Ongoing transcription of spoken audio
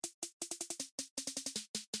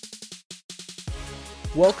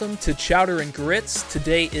Welcome to Chowder and Grits.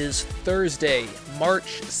 Today is Thursday,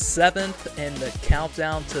 March 7th, and the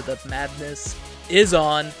countdown to the madness is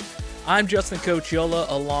on. I'm Justin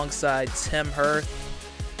Cochiola alongside Tim Hirth.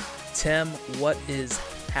 Tim, what is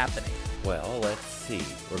happening? Well, let's see.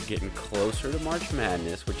 We're getting closer to March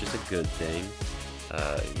Madness, which is a good thing.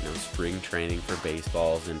 Spring training for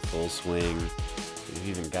baseball's in full swing. We've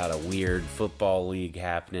even got a weird football league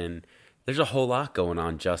happening. There's a whole lot going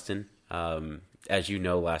on, Justin. As you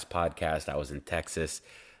know, last podcast I was in Texas,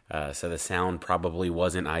 so the sound probably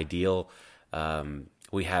wasn't ideal.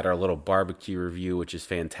 We had our little barbecue review, which is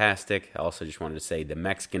fantastic. I also just wanted to say the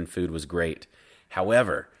Mexican food was great.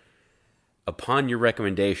 However, upon your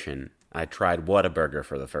recommendation, I tried Whataburger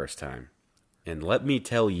for the first time. And let me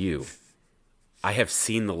tell you, I have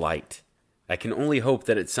seen the light. I can only hope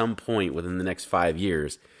that at some point within the next 5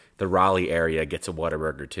 years, the Raleigh area gets a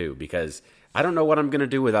Whataburger too, because I don't know what I'm going to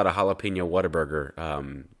do without a jalapeno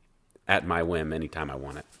Whataburger at my whim anytime I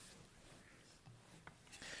want it.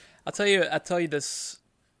 I'll tell you this,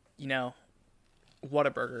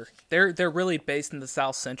 Whataburger. They're really based in the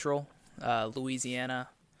South Central, Louisiana,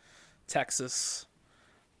 Texas,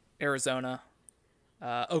 Arizona,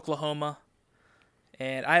 Oklahoma,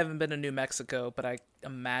 and I haven't been to New Mexico, but I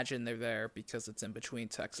imagine they're there because it's in between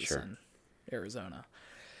Texas and Arizona.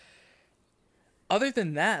 Other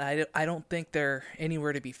than that, I don't think they're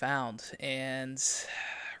anywhere to be found, and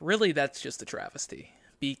really that's just a travesty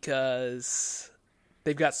because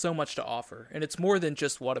they've got so much to offer, and it's more than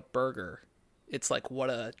just what a burger. It's like what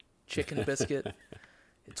a chicken biscuit.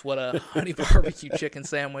 It's what a honey barbecue chicken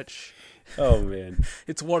sandwich. Oh man,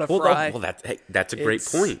 it's what a fry. That's a great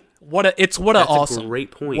point. That's awesome. A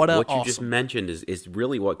great point. What you just mentioned is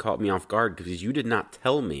really what caught me off guard, because you did not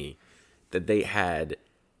tell me that they had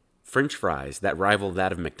French fries that rivaled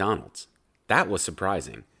that of McDonald's. That was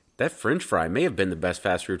surprising. That French fry may have been the best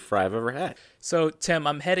fast food fry I've ever had. So, Tim,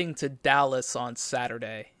 I'm heading to Dallas on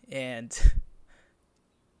Saturday, and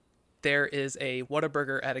there is a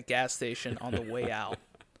Whataburger at a gas station on the way out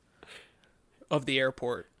of the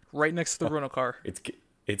airport, right next to the rental car. It's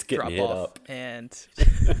getting hit up, and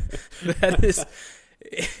that is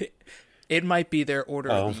it might be their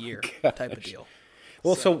order of the year type of deal.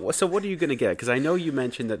 Well, so what are you going to get? Because I know you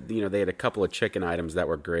mentioned that they had a couple of chicken items that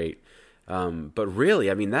were great, but really,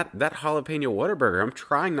 I mean that jalapeno Whataburger, I'm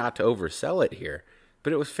trying not to oversell it here,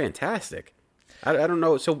 but it was fantastic. I don't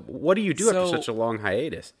know. So what do you do after such a long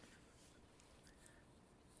hiatus?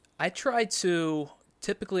 I try to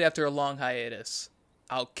typically after a long hiatus,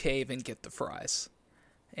 I'll cave and get the fries,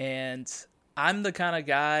 and I'm the kind of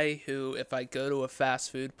guy who, if I go to a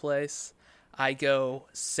fast food place, I go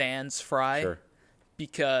sans fry. Sure.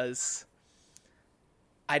 Because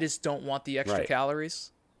I just don't want the extra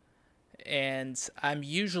calories. And I'm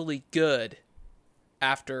usually good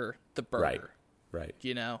after the burger. Right.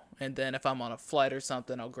 And then if I'm on a flight or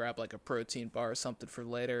something, I'll grab like a protein bar or something for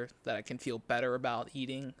later that I can feel better about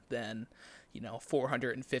eating than,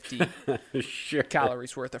 450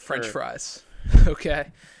 calories worth of French fries. Okay.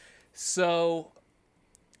 So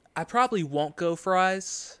I probably won't go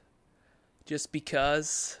fries just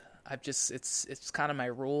because it's kind of my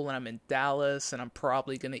rule, and I'm in Dallas, and I'm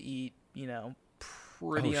probably going to eat,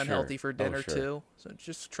 pretty unhealthy for dinner too. So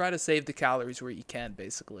just try to save the calories where you can,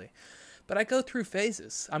 basically. But I go through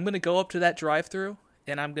phases. I'm going to go up to that drive-thru,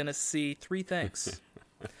 and I'm going to see three things.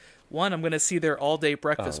 One, I'm going to see their all-day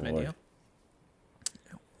breakfast menu,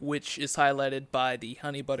 which is highlighted by the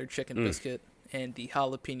honey butter chicken biscuit and the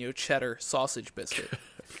jalapeno cheddar sausage biscuit.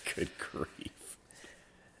 Good grief.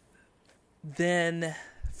 Then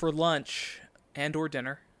for lunch and or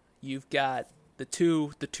dinner, you've got the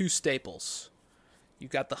two staples. You've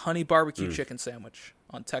got the honey barbecue chicken sandwich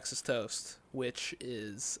on Texas toast, which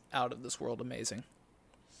is out of this world amazing.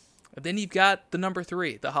 And then you've got the number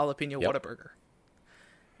 3, the jalapeno Whataburger.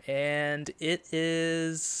 And it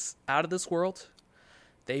is out of this world.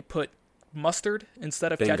 They put mustard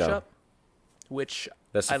instead of ketchup, which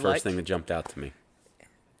that's the first thing that jumped out to me.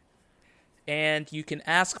 And you can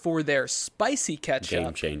ask for their spicy ketchup,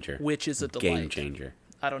 Game changer, which is a delight. Game changer.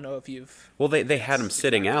 I don't know if you've... Well, they had them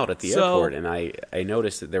sitting out at the airport, and I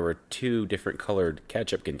noticed that there were 2 different colored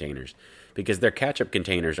ketchup containers, because their ketchup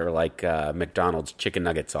containers are like McDonald's chicken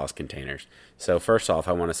nugget sauce containers. So first off,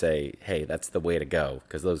 I want to say, hey, that's the way to go,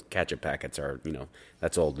 because those ketchup packets are,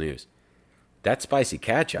 that's old news. That spicy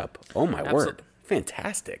ketchup, oh my word,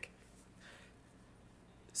 fantastic.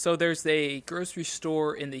 So there's a grocery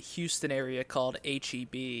store in the Houston area called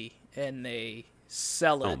H-E-B, and they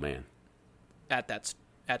sell it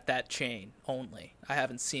at that chain only. I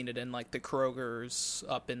haven't seen it in like the Kroger's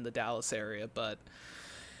up in the Dallas area, but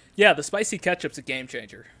Yeah, the spicy ketchup's a game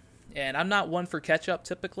changer. And I'm not one for ketchup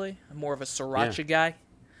typically. I'm more of a sriracha guy.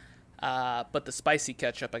 But the spicy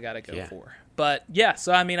ketchup I got to go for. But yeah,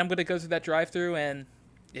 so I mean, I'm going to go through that drive-thru and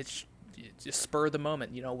it's just spur of the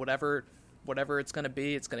moment. You know, whatever it's going to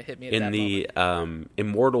be, it's going to hit me at that moment. In the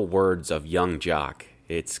immortal words of Young Jock,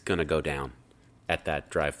 it's going to go down at that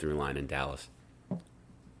drive-thru line in Dallas.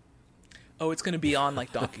 Oh, it's going to be on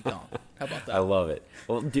like Donkey Kong. How about that? I love it.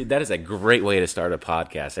 Well, dude, that is a great way to start a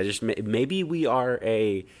podcast. Maybe we are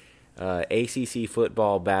a ACC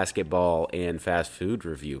football, basketball, and fast food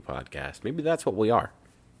review podcast. Maybe that's what we are.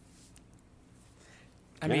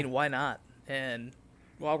 I mean, why not? And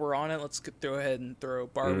while we're on it, let's go ahead and throw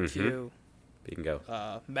barbecue.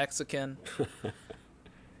 Bingo. Mexican.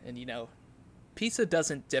 And, you know, pizza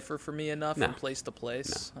doesn't differ for me enough from place to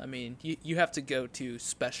place. No. I mean, you have to go to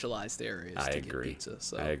specialized areas to get pizza.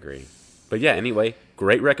 So. I agree. But yeah, anyway,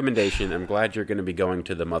 great recommendation. I'm glad you're going to be going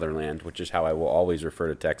to the motherland, which is how I will always refer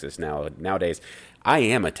to Texas nowadays. I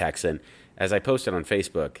am a Texan. As I posted on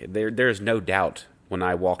Facebook, there's no doubt when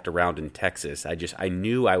I walked around in Texas, I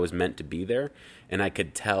knew I was meant to be there, and I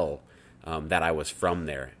could tell that I was from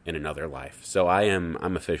there in another life. So I'm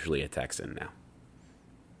officially a Texan now.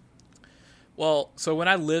 Well, so when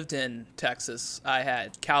I lived in Texas, I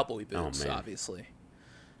had cowboy boots, obviously.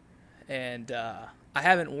 And I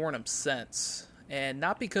haven't worn them since. And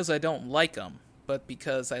not because I don't like them, but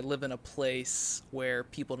because I live in a place where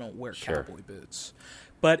people don't wear cowboy boots.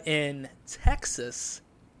 But in Texas,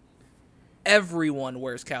 everyone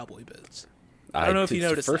wears cowboy boots. I don't know if you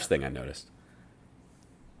noticed the first thing I noticed.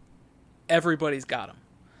 Everybody's got them.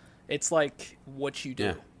 It's like what you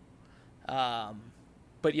do. Yeah.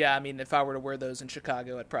 But yeah, I mean, if I were to wear those in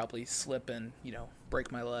Chicago, I'd probably slip and, you know,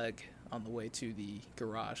 break my leg on the way to the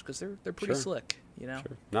garage because they're pretty slick, you know.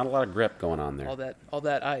 Sure. Not a lot of grip going on there. All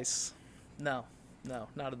that ice. No,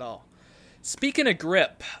 not at all. Speaking of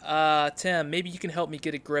grip, Tim, maybe you can help me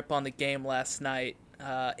get a grip on the game last night.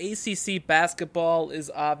 ACC basketball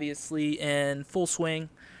is obviously in full swing.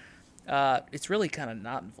 It's really kind of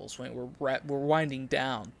not in full swing. We're winding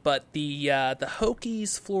down. But the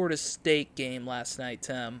Hokies Florida State game last night,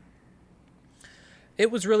 Tim,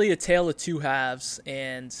 it was really a tale of two halves.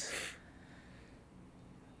 And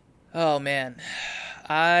oh man,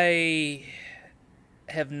 I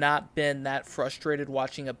have not been that frustrated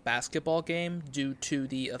watching a basketball game due to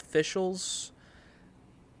the officials.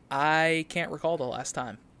 I can't recall the last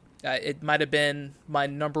time. It might have been my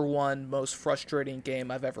number one most frustrating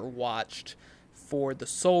game I've ever watched for the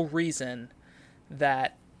sole reason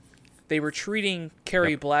that they were treating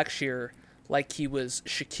Kerry Blackshear like he was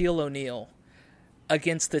Shaquille O'Neal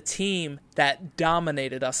against a team that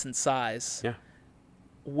dominated us in size. Yeah.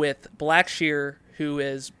 With Blackshear, who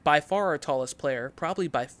is by far our tallest player, probably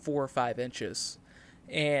by 4 or 5 inches.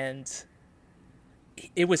 And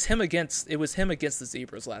it was him against the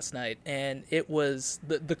Zebras last night, and it was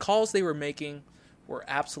the calls they were making were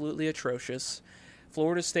absolutely atrocious.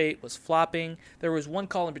 Florida State was flopping. There was one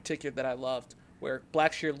call in particular that I loved where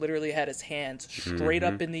Blackshear literally had his hands straight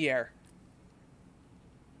up in the air,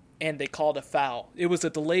 and they called a foul. It was a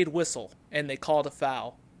delayed whistle, and they called a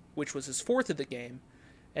foul, which was his 4th of the game,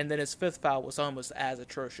 and then his 5th foul was almost as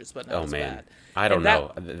atrocious, but not as bad. I don't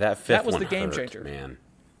know. That 5th was one the game hurt, changer. Man.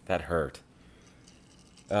 That hurt.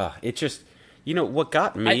 It just, you know, what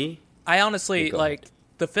got me... I honestly, like,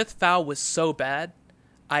 the 5th foul was so bad,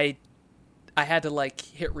 I had to, like,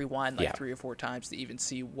 hit rewind, 3 or 4 times to even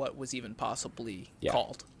see what was even possibly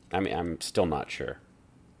called. I mean, I'm still not sure.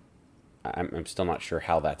 I'm still not sure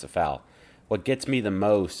how that's a foul. What gets me the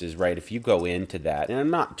most is, right, if you go into that, and I'm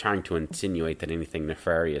not trying to insinuate that anything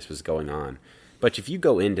nefarious was going on, but if you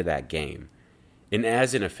go into that game, and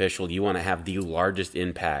as an official, you want to have the largest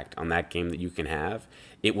impact on that game that you can have,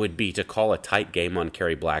 it would be to call a tight game on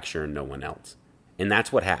Kerry Blackshear and no one else. And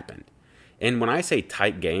that's what happened. And when I say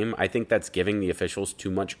tight game, I think that's giving the officials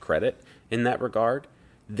too much credit in that regard.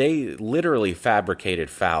 They literally fabricated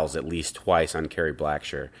fouls at least twice on Kerry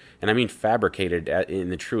Blackshear. And I mean fabricated in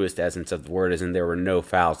the truest essence of the word, as in there were no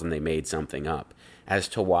fouls and they made something up. As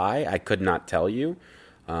to why, I could not tell you.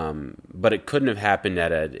 But it couldn't have happened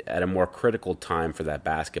at a more critical time for that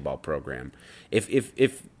basketball program.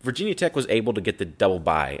 If Virginia Tech was able to get the double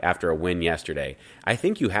bye after a win yesterday, I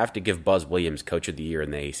think you have to give Buzz Williams Coach of the Year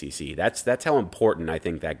in the ACC. That's how important I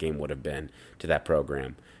think that game would have been to that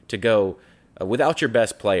program. To go without your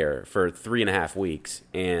best player for 3.5 weeks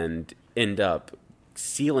and end up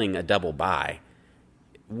sealing a double bye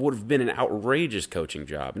would have been an outrageous coaching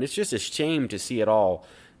job. And it's just a shame to see it all.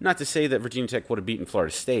 Not to say that Virginia Tech would have beaten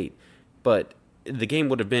Florida State, but the game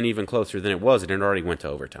would have been even closer than it was, and it already went to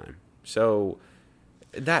overtime. So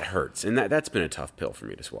That hurts, and that's been a tough pill for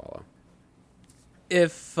me to swallow.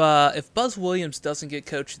 If Buzz Williams doesn't get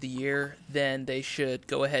Coach of the Year, then they should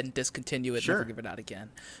go ahead and discontinue it and never give it out again.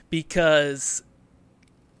 Because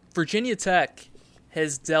Virginia Tech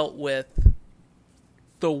has dealt with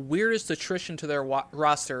the weirdest attrition to their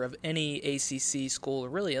roster of any ACC school, or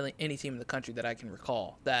really any team in the country that I can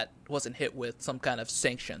recall, that wasn't hit with some kind of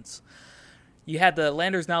sanctions. You had the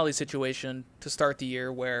Landers Nolly situation to start the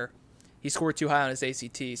year where he scored too high on his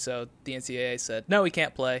ACT, so the NCAA said, no, he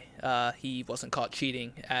can't play. He wasn't caught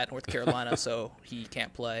cheating at North Carolina, so he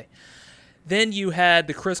can't play. Then you had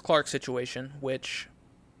the Chris Clark situation, which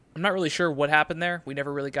I'm not really sure what happened there. We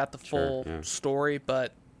never really got the full story,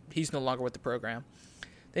 but he's no longer with the program.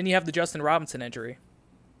 Then you have the Justin Robinson injury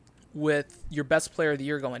with your best player of the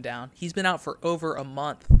year going down. He's been out for over a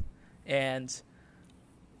month, and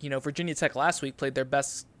Virginia Tech last week played their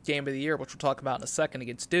best game of the year, which we'll talk about in a second,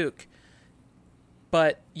 against Duke.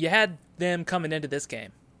 But you had them coming into this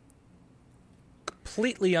game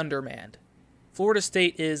completely undermanned. Florida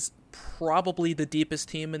State is probably the deepest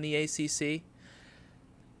team in the ACC.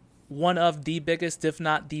 One of the biggest, if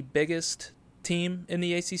not the biggest team in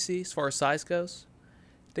the ACC as far as size goes.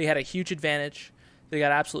 They had a huge advantage. They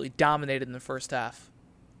got absolutely dominated in the first half.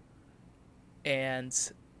 And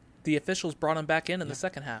the officials brought them back in the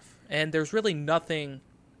second half. And there's really nothing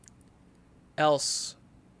else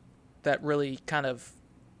that really kind of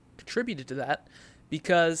contributed to that,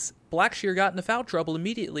 because Blackshear got into foul trouble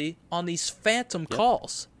immediately on these phantom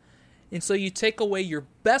calls. And so you take away your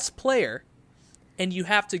best player, and you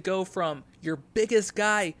have to go from your biggest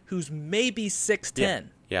guy who's maybe 6'10".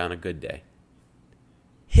 Yeah, on a good day.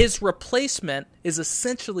 His replacement is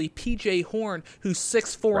essentially P.J. Horn, who's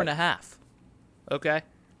 6'4" and a half. Okay?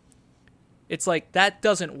 It's like, that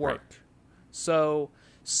doesn't work. Right. So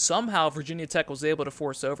somehow Virginia Tech was able to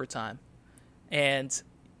force overtime. And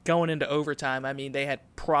going into overtime, I mean, they had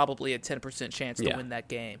probably a 10% chance to win that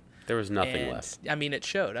game. There was nothing left. I mean, it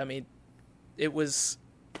showed. I mean, it was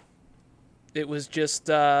just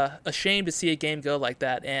a shame to see a game go like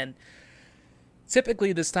that. And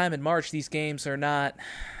typically this time in March, these games are not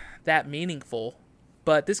that meaningful.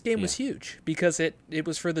 But this game was huge because it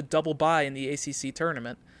was for the double bye in the ACC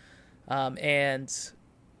tournament. And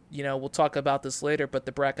we'll talk about this later, but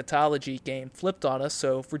the bracketology game flipped on us.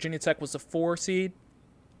 So Virginia Tech was a 4 seed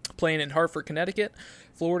playing in Hartford, Connecticut.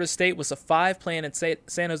 Florida State was a 5 playing in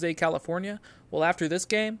San Jose, California. Well, after this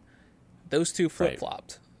game, those two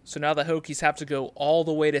flip-flopped. Right. So now the Hokies have to go all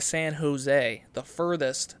the way to San Jose, the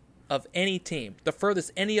furthest of any team. The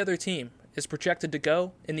furthest any other team is projected to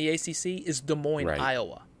go in the ACC is Des Moines,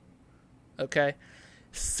 Iowa. Okay?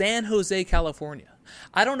 San Jose, California.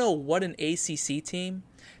 I don't know what an ACC team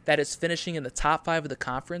that is finishing in the top 5 of the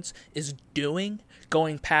conference is doing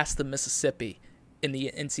going past the Mississippi in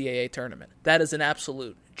the NCAA tournament. That is an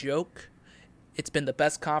absolute joke. It's been the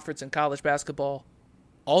best conference in college basketball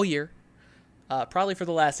all year, probably for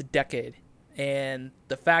the last decade. And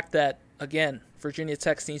the fact that, again, Virginia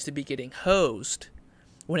Tech seems to be getting hosed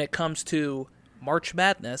when it comes to March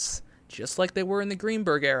Madness, just like they were in the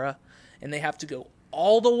Greenberg era, and they have to go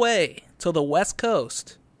all the way to the West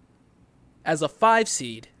Coast as a 5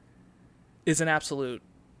 seed is an absolute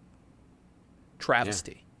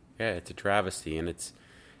travesty. Yeah, it's a travesty, and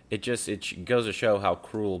it goes to show how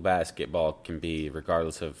cruel basketball can be,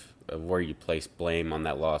 regardless of where you place blame on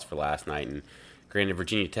that loss for last night. And granted,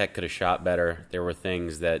 Virginia Tech could have shot better. There were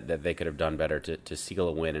things that they could have done better to seal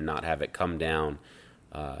a win and not have it come down,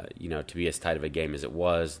 to be as tight of a game as it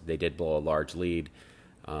was. They did blow a large lead.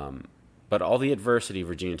 But all the adversity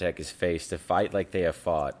Virginia Tech has faced, to fight like they have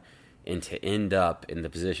fought, and to end up in the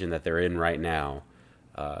position that they're in right now,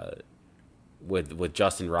 with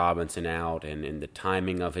Justin Robinson out and the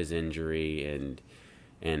timing of his injury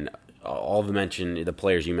and all the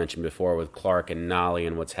players you mentioned before with Clark and Nolly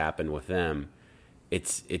and what's happened with them,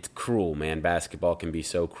 it's cruel, man. Basketball can be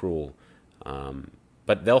so cruel.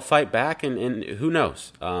 But they'll fight back, and who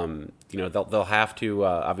knows? They'll have to.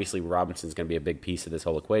 Obviously, Robinson's going to be a big piece of this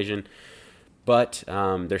whole equation. But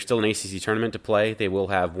there's still an ACC tournament to play. They will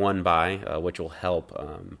have one bye, which will help.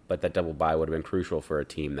 But that double bye would have been crucial for a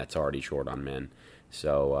team that's already short on men.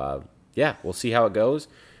 So, we'll see how it goes.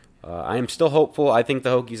 I am still hopeful. I think the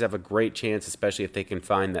Hokies have a great chance, especially if they can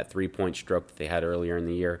find that 3-point stroke that they had earlier in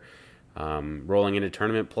the year. Rolling into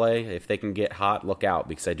tournament play, if they can get hot, look out,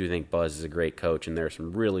 because I do think Buzz is a great coach, and there are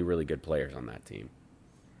some really, really good players on that team.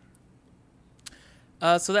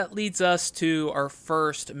 So that leads us to our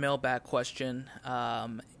first mailbag question.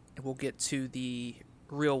 We'll get to the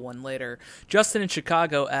real one later. Justin in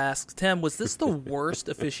Chicago asks, Tim, was this the worst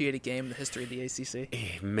officiated game in the history of the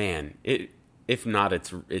ACC? Man, If not,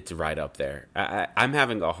 it's right up there. I'm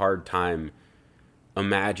having a hard time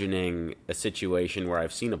imagining a situation where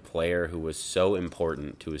I've seen a player who was so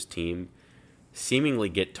important to his team seemingly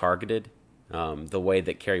get targeted the way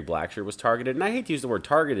that Kerry Blackshear was targeted. And I hate to use the word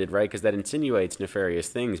targeted, right, because that insinuates nefarious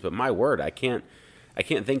things. But my word, I can't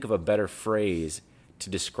think of a better phrase to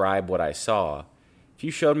describe what I saw. If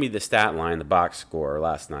you showed me the stat line, the box score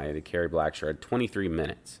last night, Kerry Blackshear had 23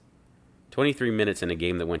 minutes. 23 minutes in a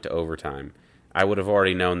game that went to overtime. I would have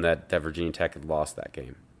already known that Virginia Tech had lost that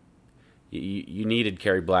game. You needed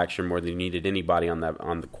Kerry Blackshear more than you needed anybody on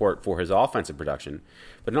the court for his offensive production.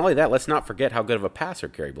 But not only that, let's not forget how good of a passer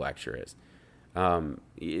Kerry Blackshear is.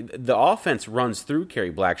 The offense runs through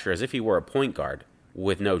Kerry Blackshear as if he were a point guard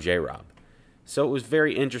with no J-Rob. So it was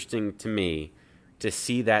very interesting to me to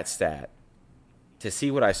see that stat, to see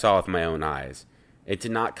what I saw with my own eyes, and to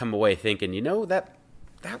not come away thinking, that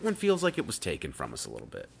one feels like it was taken from us a little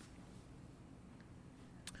bit.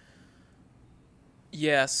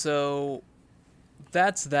 Yeah, so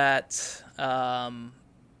that's that.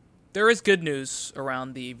 There is good news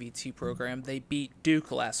around the AVT program. They beat Duke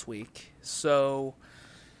last week. So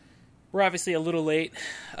we're obviously a little late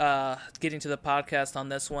getting to the podcast on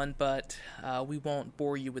this one, but we won't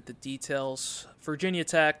bore you with the details. Virginia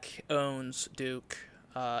Tech owns Duke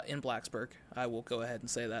in Blacksburg. I will go ahead and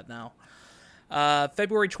say that now.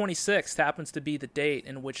 February 26th happens to be the date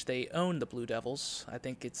in which they own the Blue Devils. I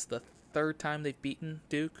think it's the third time they've beaten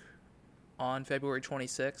Duke on February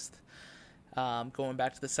 26th, going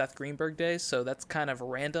back to the Seth Greenberg days. So that's kind of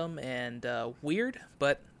random and weird,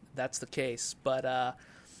 but that's the case. But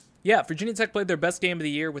yeah, Virginia Tech played their best game of the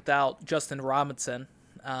year without Justin Robinson,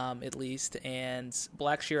 at least, and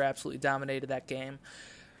Blackshear absolutely dominated that game.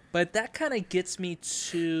 But that kind of gets me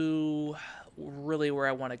to really where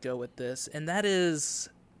I want to go with this, and that is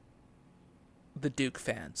the Duke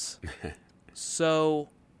fans. So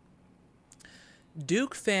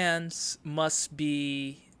Duke fans must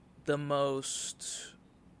be the most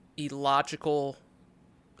illogical,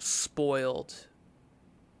 spoiled,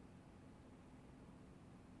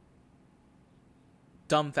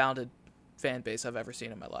 dumbfounded fan base I've ever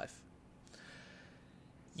seen in my life.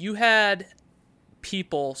 You had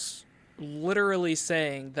people literally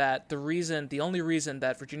saying that the only reason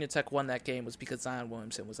that Virginia Tech won that game was because Zion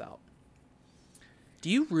Williamson was out. Do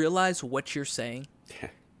you realize what you're saying?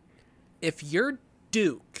 If you're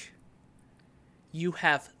Duke, you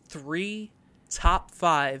have 3 top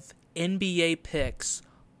 5 NBA picks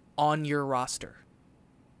on your roster.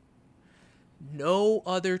 No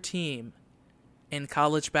other team in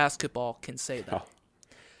college basketball can say that.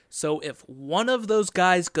 So if one of those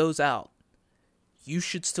guys goes out, you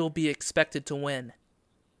should still be expected to win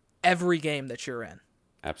every game that you're in.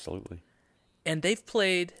 Absolutely. And they've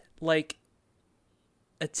played like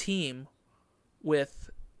a team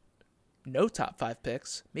with no top 5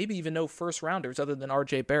 picks, maybe even no first rounders other than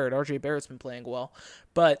RJ Barrett. RJ Barrett's been playing well.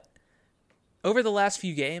 But over the last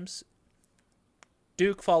few games,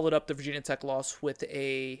 Duke followed up the Virginia Tech loss with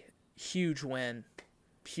a huge win.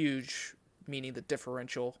 Huge, meaning the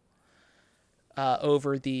differential,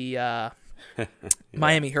 over the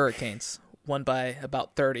Miami Hurricanes, won by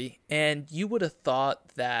about 30. And you would have thought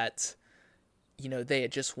that, they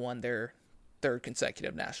had just won their 3rd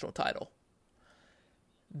consecutive national title.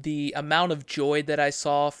 The amount of joy that I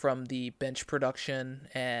saw from the bench production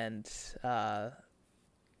and the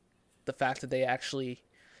fact that they actually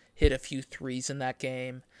hit a few threes in that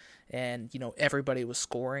game and, everybody was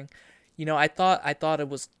scoring. I thought it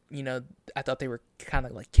was, I thought they were kind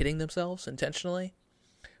of like kidding themselves intentionally,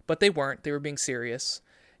 but they weren't. They were being serious.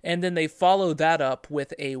 And then they followed that up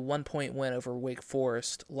with a 1-point win over Wake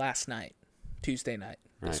Forest last night, Tuesday night,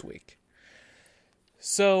 this week.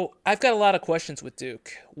 So I've got a lot of questions with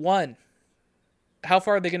Duke. One, how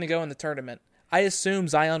far are they going to go in the tournament? I assume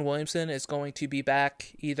Zion Williamson is going to be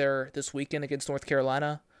back either this weekend against North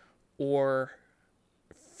Carolina or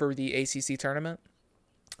for the ACC tournament.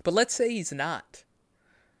 But let's say he's not.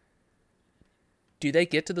 Do they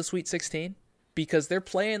get to the Sweet 16? Because they're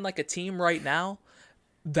playing like a team right now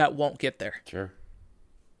that won't get there. Sure.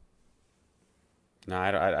 No,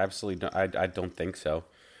 I absolutely don't. I don't think so.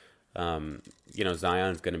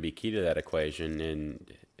 Zion's going to be key to that equation,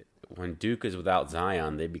 and when Duke is without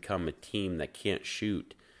Zion, they become a team that can't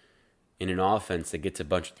shoot in an offense that gets a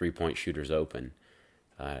bunch of three-point shooters open.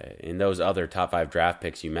 In those other top 5 draft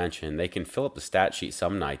picks you mentioned, they can fill up the stat sheet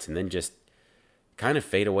some nights and then just kind of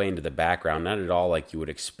fade away into the background, not at all like you would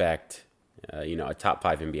expect, a top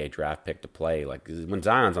 5 NBA draft pick to play. Like when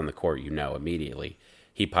Zion's on the court, immediately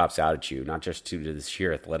he pops out at you, not just due to the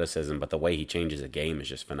sheer athleticism, but the way he changes a game is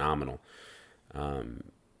just phenomenal.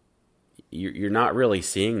 you're not really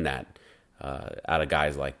seeing that out of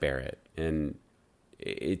guys like Barrett, and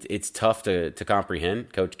it's tough to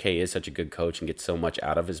comprehend. Coach K is such a good coach and gets so much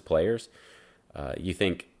out of his players. You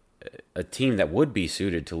think a team that would be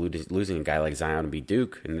suited to losing a guy like Zion would be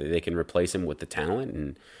Duke, and they can replace him with the talent,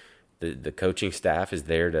 and the coaching staff is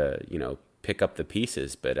there to pick up the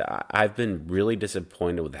pieces. But I've been really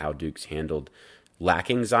disappointed with how Duke's handled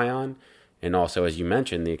lacking Zion. And also, as you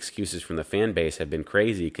mentioned, the excuses from the fan base have been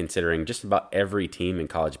crazy, considering just about every team in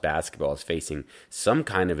college basketball is facing some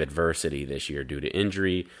kind of adversity this year due to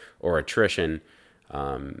injury or attrition.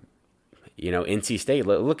 NC State,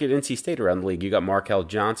 look at NC State around the league. You got Markel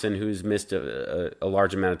Johnson, who's missed a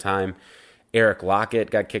large amount of time. Eric Lockett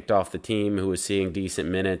got kicked off the team, who was seeing decent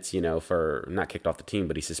minutes, for not kicked off the team,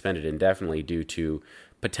 but he's suspended indefinitely due to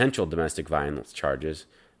potential domestic violence charges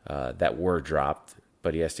that were dropped.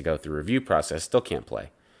 But he has to go through a review process, still can't play.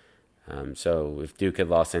 So if Duke had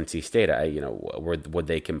lost NC State, would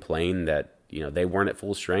they complain that they weren't at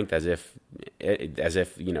full strength as if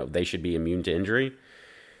they should be immune to injury?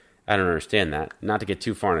 I don't understand that. Not to get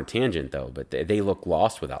too far on a tangent though, but they look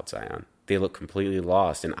lost without Zion. They look completely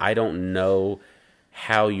lost, and I don't know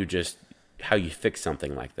how you fix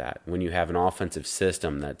something like that when you have an offensive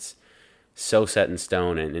system that's so set in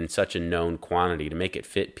stone and in such a known quantity. To make it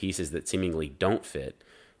fit pieces that seemingly don't fit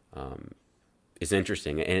is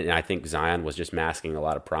interesting. And I think Zion was just masking a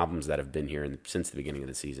lot of problems that have been here since the beginning of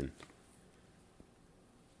the season.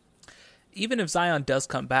 Even if Zion does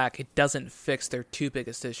come back, it doesn't fix their two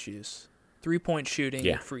biggest issues: 3-point shooting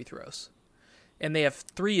and free throws. And they have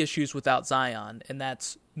 3 issues without Zion, and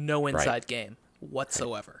that's no inside game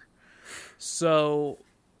whatsoever. So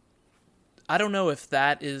I don't know if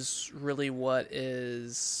that is really what we're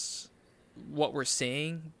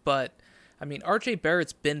seeing, but I mean, RJ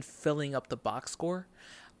Barrett's been filling up the box score.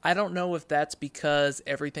 I don't know if that's because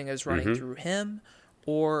everything is running through him,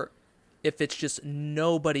 or if it's just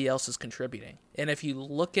nobody else is contributing. And if you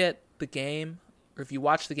look at the game, or if you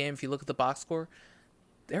watch the game, if you look at the box score,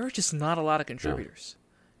 there are just not a lot of contributors.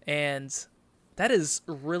 No. And that is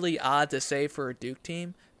really odd to say for a Duke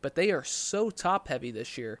team, but they are so top-heavy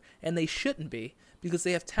this year, and they shouldn't be, because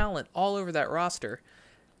they have talent all over that roster.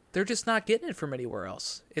 They're just not getting it from anywhere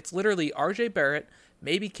else. It's literally RJ Barrett,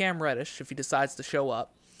 maybe Cam Reddish if he decides to show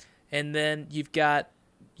up, and then you've got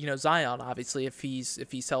Zion, obviously, if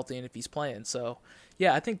he's healthy and if he's playing. So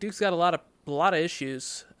yeah, I think Duke's got a lot of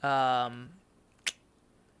issues.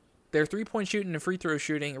 Their 3-point shooting and free throw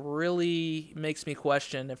shooting really makes me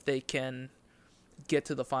question if they can get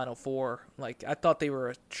to the Final Four. Like, I thought they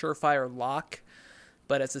were a surefire lock,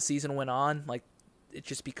 but as the season went on, like, it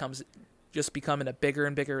just becoming a bigger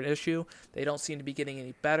and bigger issue. They don't seem to be getting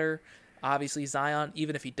any better. Obviously, Zion,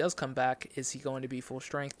 even if he does come back, is he going to be full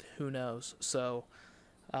strength? Who knows? So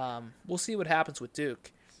we'll see what happens with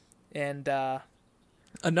Duke. And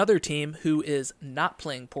another team who is not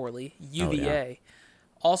playing poorly, UVA,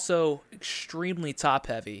 also extremely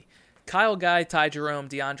top-heavy. Kyle Guy, Ty Jerome,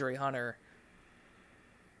 DeAndre Hunter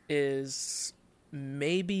is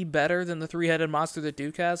maybe better than the three-headed monster that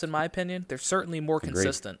Duke has, in my opinion. They're certainly more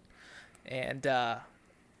consistent. And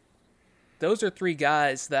those are 3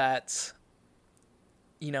 guys that,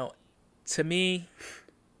 to me,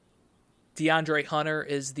 DeAndre Hunter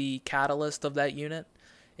is the catalyst of that unit.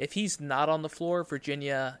 If he's not on the floor,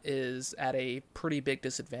 Virginia is at a pretty big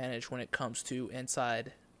disadvantage when it comes to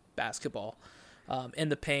inside basketball. In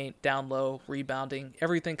the paint, down low, rebounding,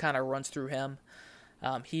 everything kind of runs through him.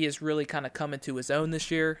 He has really kind of come into his own this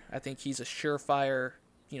year. I think he's a surefire,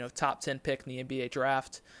 top 10 pick in the NBA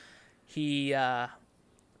draft. He's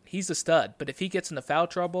a stud, but if he gets into foul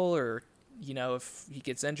trouble or, if he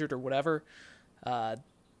gets injured or whatever,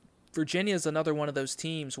 Virginia is another one of those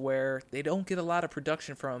teams where they don't get a lot of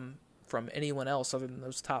production from anyone else other than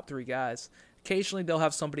those top 3 guys. Occasionally they'll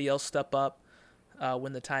have somebody else step up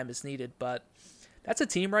when the time is needed, but that's a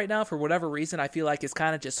team right now, for whatever reason, I feel like is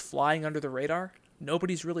kind of just flying under the radar.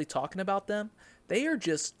 Nobody's really talking about them. They are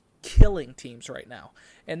just killing teams right now,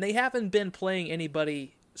 and they haven't been playing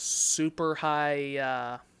anybody super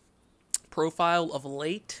high profile of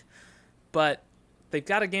late, but they've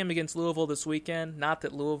got a game against Louisville this weekend. Not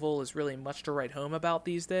that Louisville is really much to write home about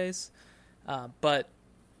these days, but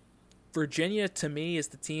Virginia, to me, is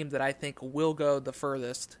the team that I think will go the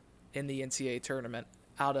furthest in the NCAA tournament.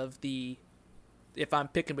 Out of if I'm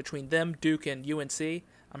picking between them, Duke, and UNC,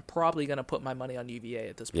 I'm probably going to put my money on UVA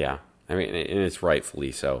at this point. Yeah, I mean, and it's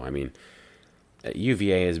rightfully so. I mean,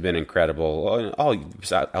 UVA has been incredible, all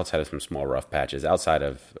outside of some small rough patches. Outside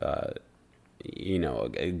of, a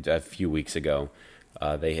few weeks ago,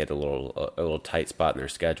 they hit a little tight spot in their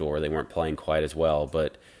schedule where they weren't playing quite as well.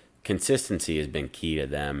 But consistency has been key to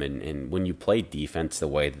them. And when you play defense the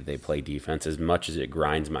way that they play defense, as much as it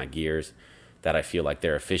grinds my gears that I feel like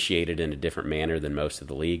they're officiated in a different manner than most of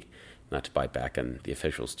the league, not to bite back on the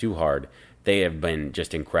officials too hard, they have been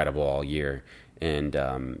just incredible all year. And,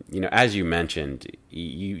 as you mentioned,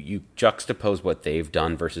 you juxtapose what they've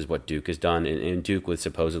done versus what Duke has done, and Duke with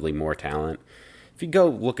supposedly more talent. If you go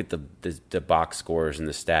look at the box scores and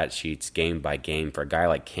the stat sheets game by game for a guy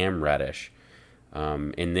like Cam Reddish,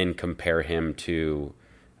 and then compare him to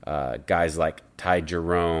guys like Ty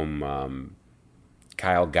Jerome,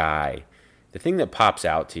 Kyle Guy, the thing that pops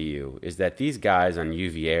out to you is that these guys on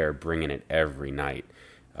UVA are bringing it every night.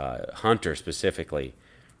 Hunter specifically,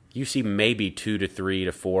 you see maybe 2 to 3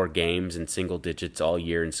 to 4 games in single digits all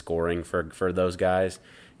year in scoring for those guys.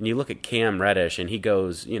 And you look at Cam Reddish, and he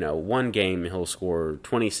goes, one game he'll score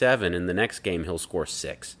 27, and the next game he'll score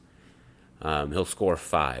 6. He'll score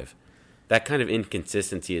 5. That kind of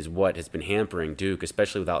inconsistency is what has been hampering Duke,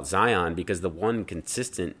 especially without Zion, because the one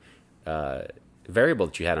consistent variable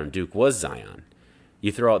that you had on Duke was Zion.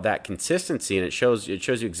 You throw out that consistency, and it shows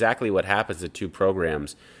you exactly what happens to two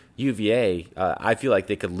programs. UVA, I feel like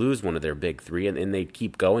they could lose one of their big three, and they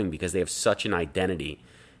keep going because they have such an identity.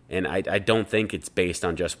 And I don't think it's based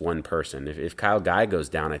on just one person. If Kyle Guy goes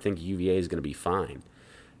down, I think UVA is going to be fine.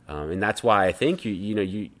 And that's why I think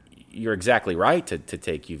you're exactly right to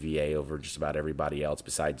take UVA over just about everybody else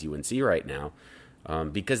besides UNC right now,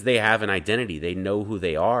 because they have an identity. They know who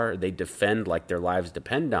they are. They defend like their lives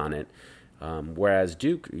depend on it. Whereas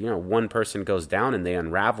Duke, one person goes down and they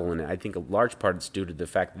unravel, and I think a large part it's due to the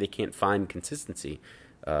fact that they can't find consistency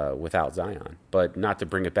without Zion. But not to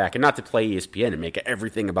bring it back, and not to play ESPN and make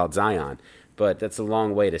everything about Zion, but that's a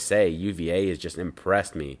long way to say UVA has just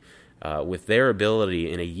impressed me with their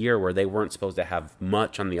ability in a year where they weren't supposed to have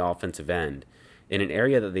much on the offensive end, in an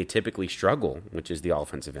area that they typically struggle, which is the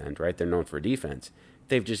offensive end, right? They're known for defense.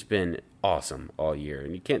 They've just been awesome all year,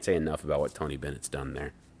 and you can't say enough about what Tony Bennett's done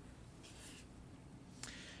there.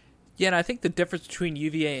 Yeah, and I think the difference between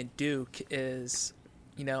UVA and Duke is,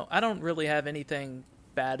 I don't really have anything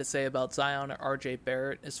bad to say about Zion or RJ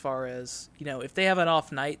Barrett as far as, if they have an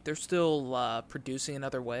off night, they're still producing in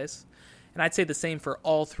other ways. And I'd say the same for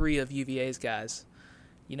all three of UVA's guys.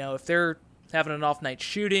 If they're having an off night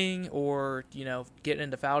shooting or, getting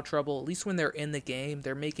into foul trouble, at least when they're in the game,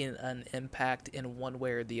 they're making an impact in one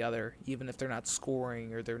way or the other, even if they're not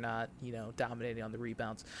scoring or they're not, dominating on the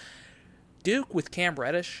rebounds. Duke with Cam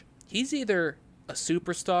Reddish, he's either a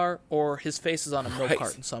superstar or his face is on a milk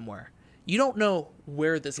carton somewhere. You don't know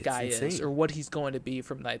where this guy is or what he's going to be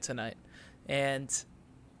from night to night. And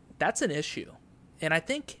that's an issue. And I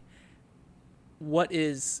think what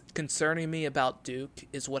is concerning me about Duke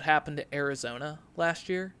is what happened to Arizona last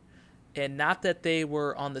year. And not that they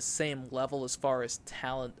were on the same level as far as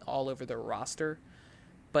talent all over their roster,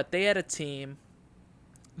 but they had a team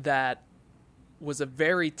that was a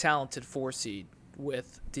very talented 4 seed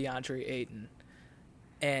with DeAndre Ayton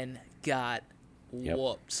and got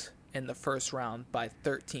whooped in the first round by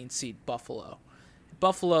 13 seed Buffalo.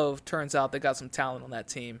 Buffalo, turns out they got some talent on that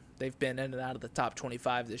team. They've been in and out of the top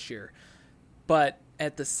 25 this year. But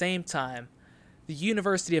at the same time, the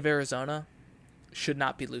University of Arizona should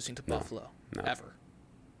not be losing to Buffalo ever.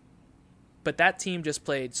 But that team just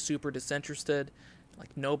played super disinterested.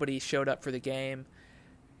 Like, nobody showed up for the game.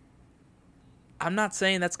 I'm not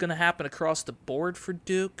saying that's going to happen across the board for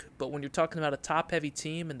Duke, but when you're talking about a top-heavy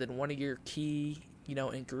team and then one of your key,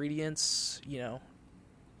 ingredients,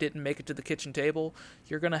 didn't make it to the kitchen table,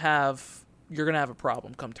 you're going to have a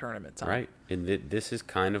problem come tournament time. Right, and this is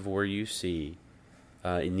kind of where you see,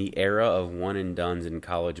 in the era of one-and-dones in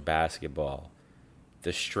college basketball,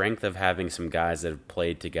 the strength of having some guys that have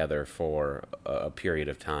played together for a period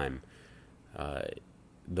of time.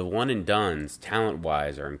 The one-and-dones,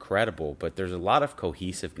 talent-wise, are incredible, but there's a lot of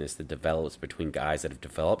cohesiveness that develops between guys that have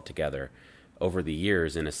developed together over the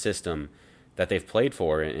years in a system that they've played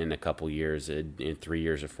for in a couple years, in 3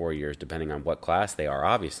 years or 4 years, depending on what class they are,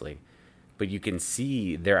 obviously. But you can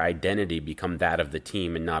see their identity become that of the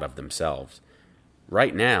team and not of themselves.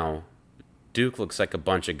 Right now, Duke looks like a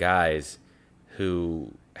bunch of guys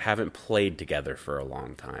who haven't played together for a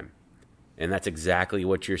long time. And that's exactly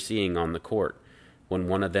what you're seeing on the court. When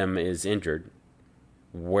one of them is injured,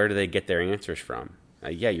 where do they get their answers from?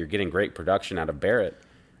 You're getting great production out of Barrett,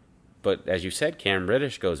 but as you said, Cam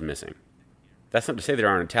Reddish goes missing. That's not to say there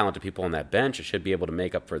aren't talented people on that bench that should be able to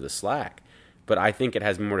make up for the slack, but I think it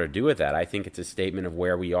has more to do with that. I think it's a statement of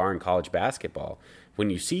where we are in college basketball. When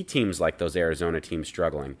you see teams like those Arizona teams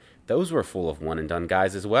struggling, those were full of one-and-done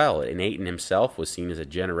guys as well, and Ayton himself was seen as a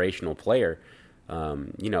generational player.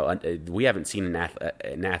 We haven't seen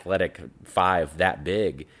an athletic five that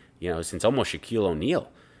big, since almost Shaquille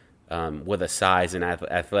O'Neal, with a size and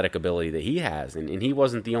athletic ability that he has. And he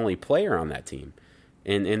wasn't the only player on that team.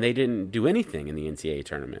 And they didn't do anything in the NCAA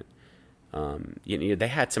tournament. They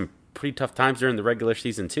had some pretty tough times during the regular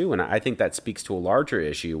season too, and I think that speaks to a larger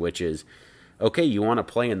issue, which is, okay, you want to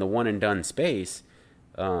play in the one-and-done space,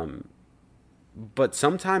 but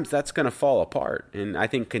sometimes that's going to fall apart, and I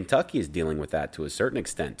think Kentucky is dealing with that to a certain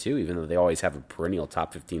extent too, even though they always have a perennial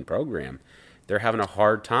top 15 program. They're having a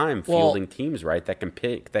hard time fielding teams, right, that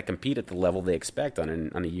compete at the level they expect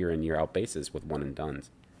on a year-in, year-out basis with one-and-dones.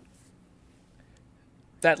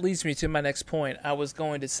 That leads me to my next point. I was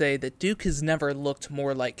going to say that Duke has never looked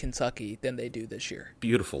more like Kentucky than they do this year.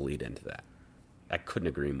 Beautiful lead into that. I couldn't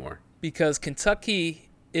agree more. Because Kentucky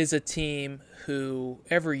is a team who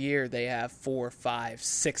every year they have 4, 5,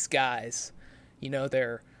 6 guys.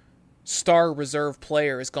 Their star reserve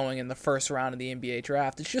player is going in the first round of the NBA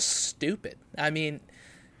draft. It's just stupid. I mean,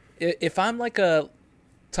 if I'm like a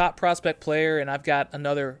top prospect player and I've got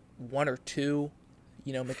another 1 or 2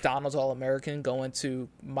 McDonald's All-American going to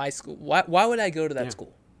my school, why would I go to that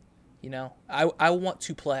school? I want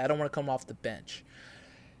to play. I don't want to come off the bench.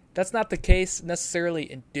 That's not the case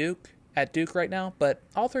necessarily at Duke right now, but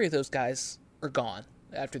all 3 of those guys are gone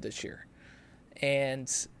after this year.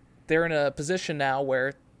 And they're in a position now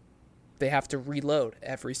where they have to reload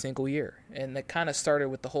every single year. And that kind of started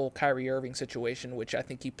with the whole Kyrie Irving situation, which I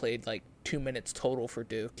think he played like 2 minutes total for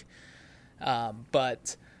Duke.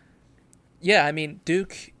 But yeah, I mean,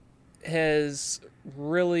 Duke has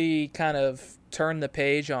really kind of turned the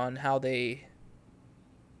page on how they,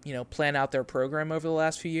 plan out their program over the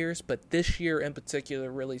last few years. But this year in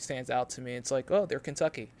particular really stands out to me. It's like, oh, they're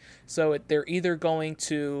Kentucky. So they're either going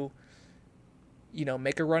to,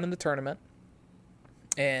 make a run in the tournament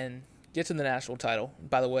and get to the national title.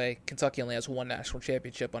 By the way, Kentucky only has 1 national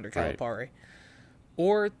championship under Calipari.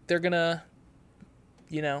 Or they're going to,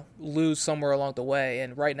 lose somewhere along the way.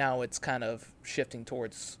 And right now it's kind of shifting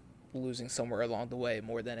towards losing somewhere along the way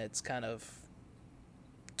more than it's kind of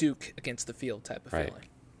Duke against the field type of feeling.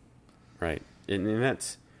 Right. And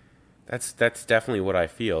that's definitely what I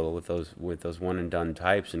feel with those one and done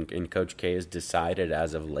types. And Coach K has decided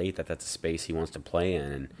as of late that that's a space he wants to play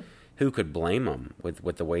in. And who could blame him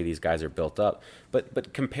with the way these guys are built up?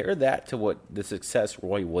 But compare that to what the success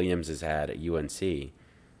Roy Williams has had at UNC.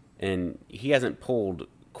 And he hasn't pulled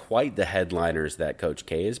quite the headliners that Coach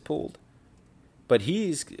K has pulled. But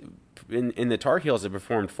he's, in the Tar Heels, have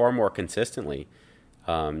performed far more consistently.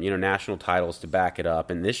 National titles to back it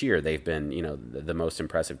up. And this year they've been, the most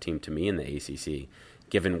impressive team to me in the ACC,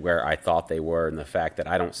 given where I thought they were and the fact that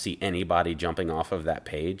I don't see anybody jumping off of that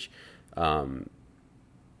page.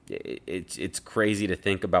 It's crazy to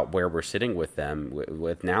think about where we're sitting with them.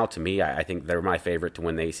 With now, to me, I think they're my favorite to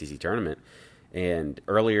win the ACC tournament. And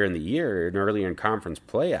earlier in the year and earlier in conference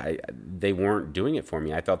play, they weren't doing it for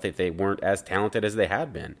me. I thought that they weren't as talented as they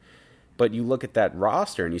had been. But you look at that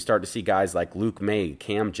roster and you start to see guys like Luke May,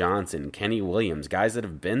 Cam Johnson, Kenny Williams, guys that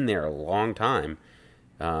have been there a long time.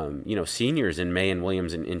 Seniors in May and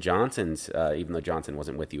Williams and Johnson's, even though Johnson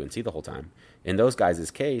wasn't with UNC the whole time. In those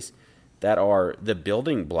guys' case, that are the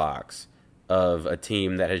building blocks of a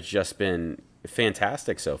team that has just been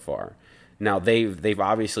fantastic so far. Now, they've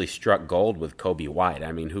obviously struck gold with Kobe White.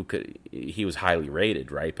 I mean, he was highly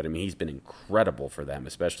rated, right? But, I mean, he's been incredible for them,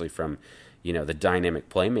 especially from, the dynamic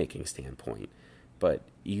playmaking standpoint. But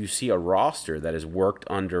you see a roster that has worked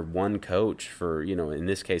under one coach for, in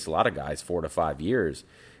this case, a lot of guys, 4 to 5 years.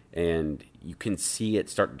 And you can see it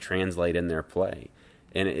start to translate in their play.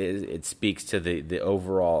 And it speaks to the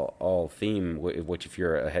overall theme, which if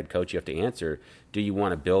you're a head coach, you have to answer. Do you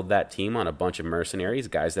want to build that team on a bunch of mercenaries,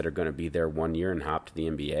 guys that are going to be there 1 year and hop to the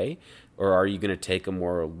NBA? Or are you going to take a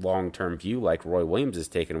more long-term view like Roy Williams has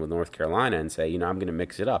taken with North Carolina and say, I'm going to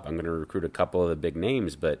mix it up. I'm going to recruit a couple of the big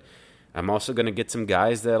names, but I'm also going to get some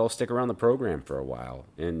guys that'll stick around the program for a while.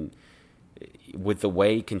 And with the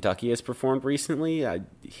way Kentucky has performed recently, I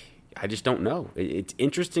just don't know. It's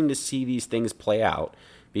interesting to see these things play out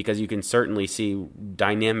because you can certainly see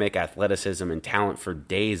dynamic athleticism and talent for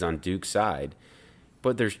days on Duke's side,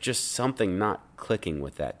 but there's just something not clicking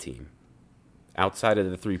with that team. Outside of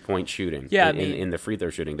the three-point shooting, in the free throw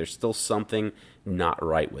shooting, there's still something not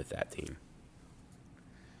right with that team.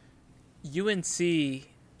 UNC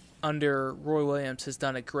under Roy Williams has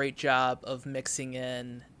done a great job of mixing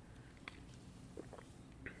in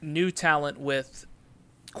new talent with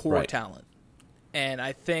core talent. And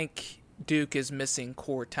I think Duke is missing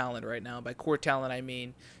core talent right now. By core talent, I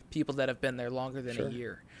mean people that have been there longer than a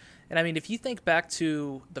year. And I mean, if you think back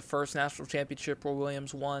to the first national championship Roy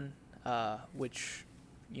Williams won, which,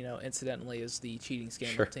 incidentally is the cheating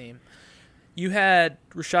scandal team, you had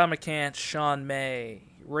Rashad McCants, Sean May,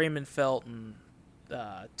 Raymond Felton,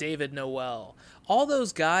 David Noel. All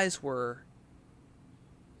those guys were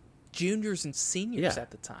juniors and seniors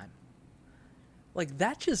at the time. Like,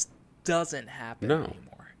 that just doesn't happen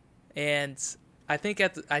anymore. And I think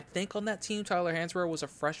on that team, Tyler Hansbrough was a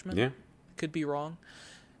freshman. Yeah. Could be wrong.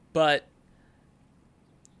 But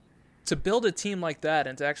to build a team like that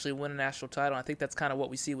and to actually win a national title, I think that's kind of what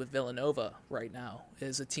we see with Villanova right now,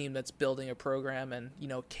 is a team that's building a program, and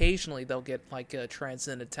occasionally they'll get like a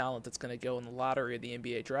transcendent talent that's going to go in the lottery of the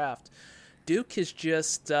NBA draft. Duke is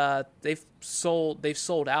just they've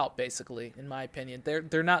sold out, basically, in my opinion.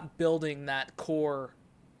 They're not building that core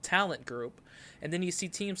talent group. And then you see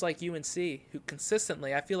teams like UNC, who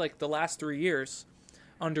consistently, I feel like the last 3 years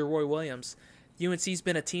under Roy Williams, UNC's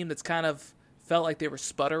been a team that's kind of felt like they were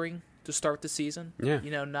sputtering to start the season. Yeah.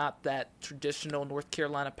 Not that traditional North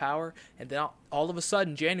Carolina power. And then all of a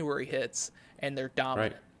sudden January hits and they're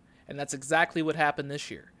dominant. Right. And that's exactly what happened this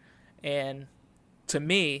year. And to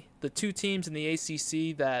me, the two teams in the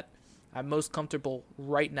ACC that I'm most comfortable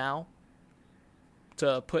right now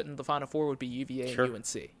to put in the Final Four would be UVA and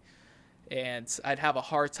UNC. And I'd have a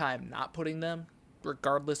hard time not putting them,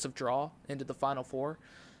 regardless of draw, into the Final Four.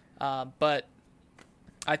 But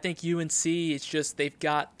I think UNC, it's just they've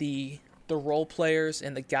got the role players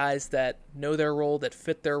and the guys that know their role, that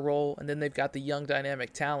fit their role, and then they've got the young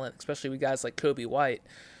dynamic talent, especially with guys like Kobe White,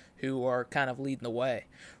 who are kind of leading the way,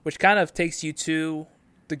 which kind of takes you to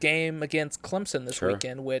the game against Clemson this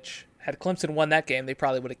weekend, which had Clemson won that game, they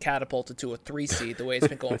probably would have catapulted to a 3 seed the way it's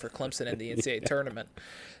been going for Clemson in the NCAA tournament.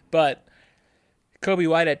 But Kobe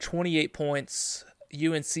White had 28 points.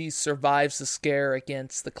 UNC survives the scare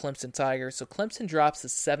against the Clemson Tigers. So Clemson drops to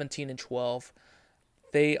 17-12.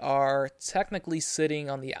 They are technically sitting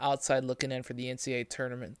on the outside looking in for the NCAA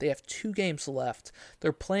tournament. They have 2 games left.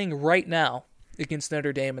 They're playing right now against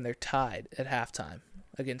Notre Dame, and they're tied at halftime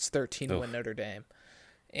against 13-win Notre Dame.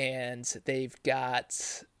 And they've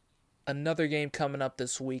got another game coming up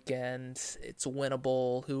this weekend. It's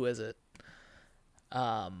winnable. Who is it?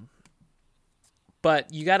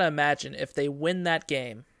 But you got to imagine, if they win that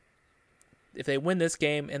game, if they win this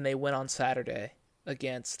game and they win on Saturday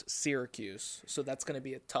against Syracuse, so that's going to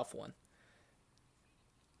be a tough one.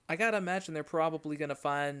 I got to imagine they're probably going to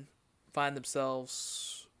find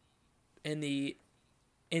themselves in the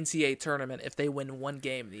NCAA tournament if they win one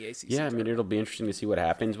game in the ACC tournament. It'll be interesting to see what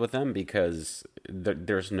happens with them, because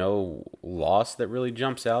there's no loss that really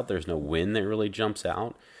jumps out. There's no win that really jumps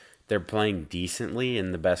out. They're playing decently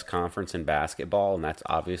in the best conference in basketball, and that's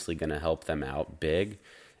obviously going to help them out big.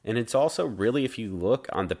 And it's also really, if you look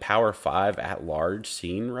on the Power 5 at large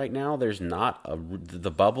scene right now,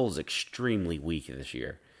 the bubble is extremely weak this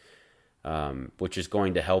year, which is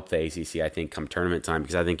going to help the ACC, I think, come tournament time,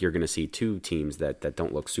 because I think you're going to see 2 teams that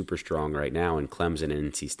don't look super strong right now, in Clemson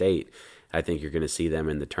and NC State. I think you're going to see them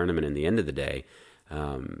in the tournament in the end of the day.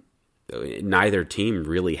 Neither team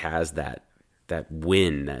really has that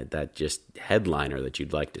win, that just headliner that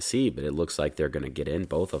you'd like to see, but it looks like they're going to get in,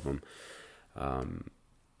 both of them.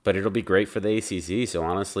 But it'll be great for the ACC, so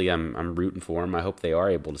honestly, I'm rooting for them. I hope they are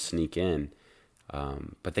able to sneak in.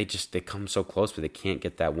 But they come so close, but they can't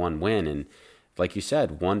get that one win. And like you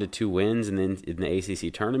said, 1 to 2 wins, and then in the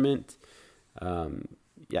ACC tournament,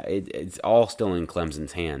 it's all still in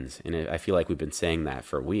Clemson's hands. And I feel like we've been saying that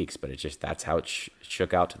for weeks, but that's how it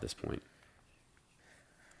shook out to this point.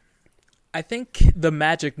 I think the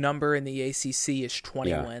magic number in the ACC is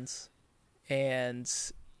 20 wins, and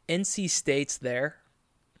NC State's there,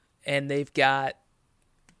 and they've got,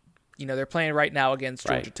 they're playing right now against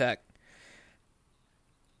Georgia Tech,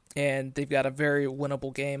 and they've got a very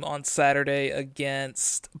winnable game on Saturday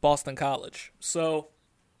against Boston College. So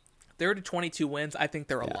they're to 22 wins. I think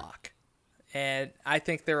they're a lock, and I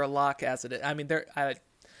think they're a lock as it is. I mean, they're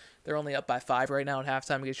only up by 5 right now at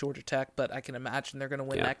halftime against Georgia Tech, but I can imagine they're going to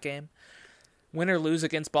win that game. Win or lose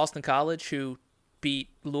against Boston College, who beat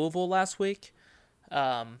Louisville last week.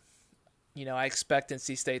 I expect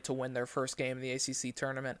NC State to win their first game in the ACC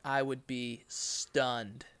tournament. I would be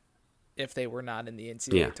stunned if they were not in the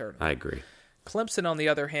NCAA tournament. I agree. Clemson, on the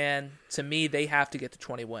other hand, to me, they have to get to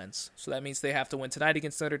 20 wins. So that means they have to win tonight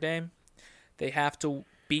against Notre Dame. They have to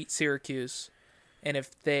beat Syracuse. And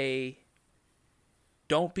if they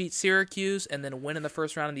don't beat Syracuse and then win in the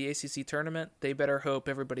first round of the ACC tournament, they better hope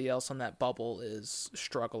everybody else on that bubble is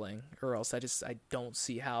struggling, or else I don't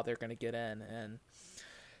see how they're going to get in. And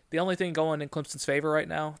the only thing going in Clemson's favor right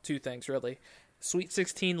now, 2 things really. Sweet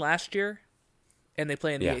 16 last year, and they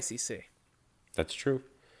play in the ACC. That's true.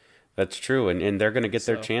 That's true, and they're going to get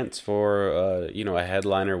their chance for a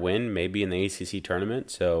headliner win, maybe in the ACC tournament.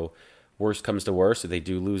 So, worst comes to worst, if they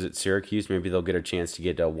do lose at Syracuse, maybe they'll get a chance to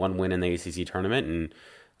get one win in the ACC tournament and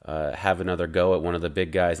have another go at one of the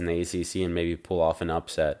big guys in the ACC and maybe pull off an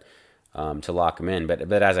upset to lock them in.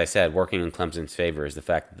 But as I said, working in Clemson's favor is the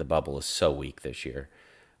fact that the bubble is so weak this year.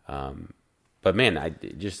 But man,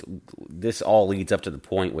 this all leads up to the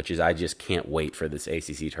point, which is I just can't wait for this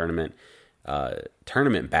ACC tournament.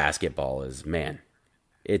 Tournament basketball is, man,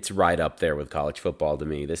 it's right up there with college football to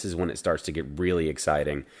me. This is when it starts to get really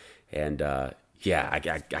exciting, and I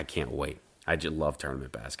can't wait. I just love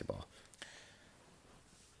tournament basketball.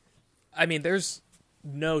 I mean, there's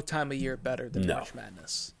no time of year better than March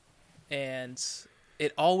Madness, and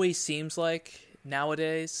it always seems like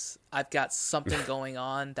nowadays I've got something going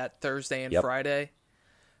on that Thursday and Friday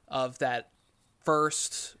of that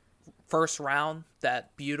first round,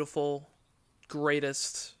 that beautiful,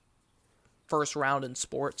 greatest first round in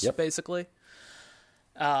sports, basically.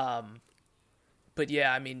 But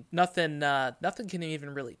yeah, I mean, nothing can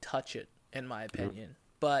even really touch it, in my opinion.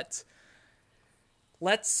 But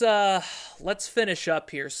let's finish up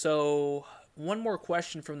here. So one more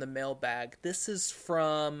question from the mailbag. This is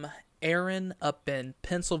from Aaron up in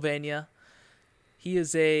Pennsylvania. He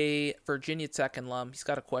is a Virginia Tech alum. He's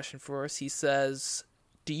got a question for us. He says,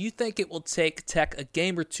 do you think it will take Tech a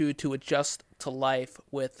game or two to adjust to life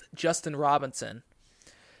with Justin Robinson,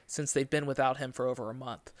 since they've been without him for over a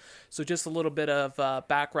month? So just a little bit of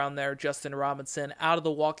background there. Justin Robinson out of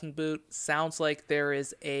the walking boot. Sounds like there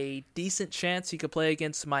is a decent chance he could play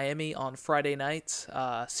against Miami on Friday night,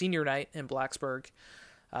 senior night in Blacksburg,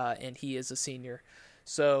 and he is a senior.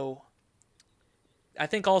 So I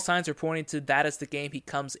think all signs are pointing to that as the game he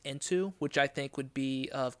comes into, which I think would be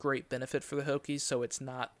of great benefit for the Hokies, so it's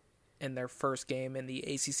not in their first game in the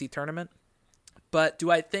ACC tournament. But do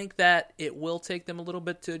I think that it will take them a little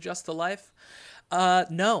bit to adjust to life?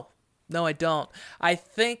 No, I don't. I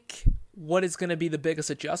think what is going to be the biggest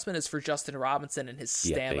adjustment is for Justin Robinson and his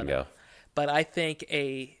stamina. Bingo. But I think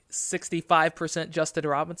a 65% Justin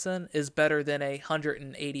Robinson is better than a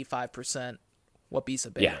 185%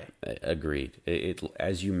 Wabisa Beye. Yeah, agreed.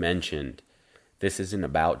 As you mentioned, this isn't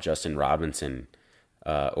about Justin Robinson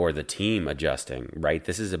or the team adjusting, right?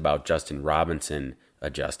 This is about Justin Robinson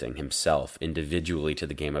adjusting himself individually to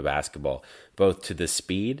the game of basketball, both to the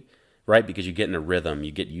speed, right? Because you get in a rhythm,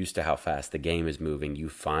 you get used to how fast the game is moving, you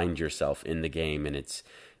find yourself in the game, and it's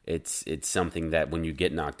something that when you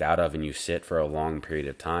get knocked out of and you sit for a long period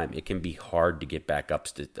of time, it can be hard to get back up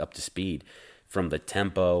to speed from the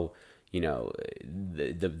tempo.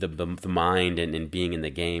 The mind and being in the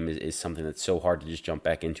game is something that's so hard to just jump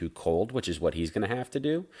back into cold, which is what he's going to have to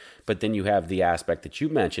do. But then you have the aspect that you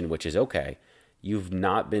mentioned, which is, okay, you've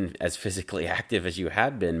not been as physically active as you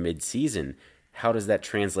had been mid-season. How does that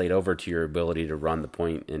translate over to your ability to run the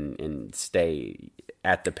point and stay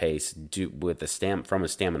at the pace from a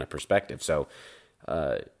stamina perspective? So,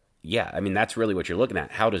 I mean, that's really what you're looking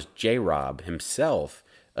at. How does J-Rob himself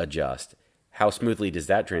adjust? How smoothly does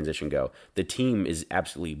that transition go? The team is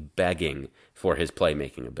absolutely begging for his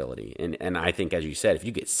playmaking ability. And I think, as you said, if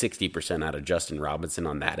you get 60% out of Justin Robinson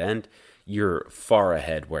on that end, you're far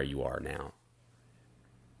ahead where you are now.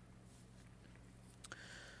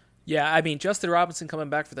 Yeah, I mean, Justin Robinson coming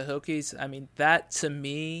back for the Hokies, I mean, that to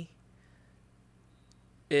me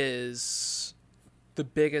is the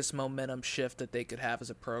biggest momentum shift that they could have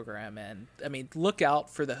as a program. And, I mean, look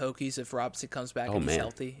out for the Hokies if Robinson comes back and he's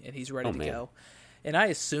healthy and he's ready to go. And I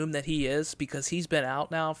assume that he is, because he's been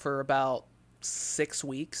out now for about 6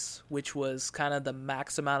 weeks, which was kind of the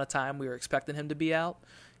max amount of time we were expecting him to be out.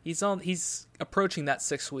 He's approaching that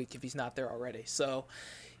 6th week if he's not there already. So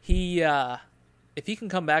if he can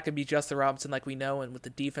come back and be Justin Robinson like we know, and with the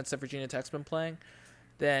defense that Virginia Tech's been playing,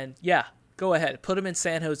 then yeah, go ahead. Put him in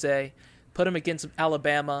San Jose. Put him against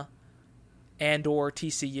Alabama and or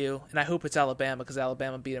TCU. And I hope it's Alabama, because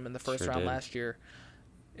Alabama beat him in the first round last year.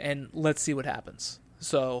 And let's see what happens.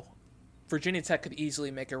 So Virginia Tech could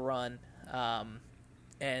easily make a run.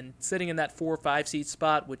 And sitting in that 4 or 5 seed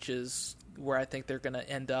spot, which is where I think they're going to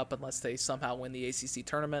end up unless they somehow win the ACC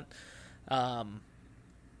tournament,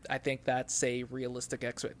 I think that's a realistic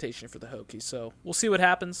expectation for the Hokies. So we'll see what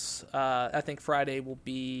happens. I think Friday will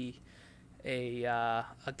be a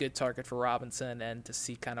good target for Robinson, and to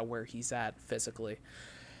see kind of where he's at physically.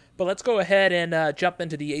 But let's go ahead and jump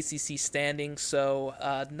into the ACC standings. So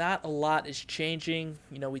not a lot is changing.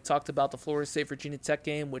 We talked about the Florida State-Virginia Tech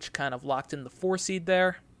game, which kind of locked in the 4 seed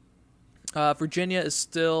there. Virginia is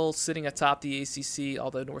still sitting atop the ACC,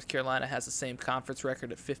 although North Carolina has the same conference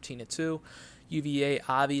record at 15-2. UVA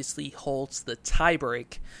obviously holds the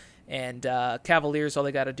tiebreak. And Cavaliers, all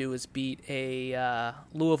they got to do is beat a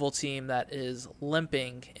Louisville team that is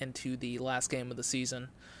limping into the last game of the season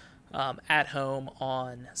at home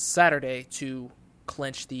on Saturday to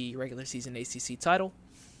clinch the regular season ACC title.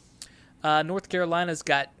 North Carolina's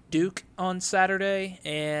got Duke on Saturday,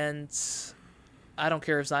 and I don't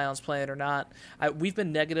care if Zion's playing or not. We've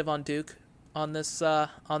been negative on Duke on this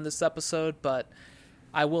episode, but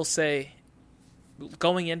I will say,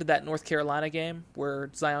 going into that North Carolina game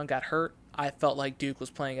where Zion got hurt, I felt like Duke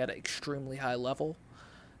was playing at an extremely high level.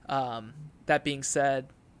 That being said,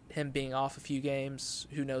 him being off a few games,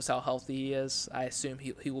 who knows how healthy he is. I assume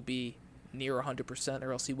he will be near 100%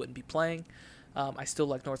 or else he wouldn't be playing. I still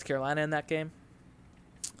like North Carolina in that game.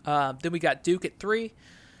 Then we got Duke at 3,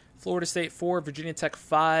 Florida State 4, Virginia Tech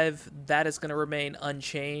 5. That is going to remain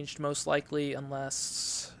unchanged most likely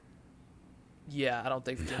unless... Yeah, I don't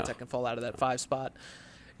think Virginia Tech can fall out of that 5 spot.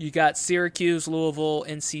 You got Syracuse, Louisville,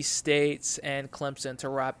 NC State, and Clemson to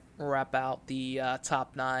wrap out the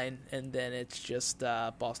top 9, and then it's just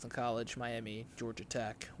Boston College, Miami, Georgia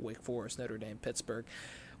Tech, Wake Forest, Notre Dame, Pittsburgh.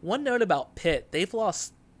 One note about Pitt, they've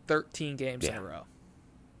lost 13 games in a row.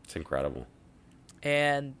 It's incredible.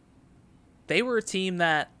 And they were a team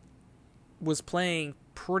that was playing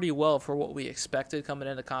pretty well for what we expected coming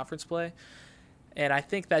into conference play. And I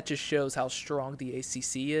think that just shows how strong the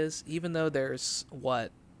ACC is. Even though there's,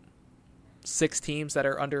 6 teams that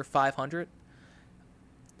are under 500,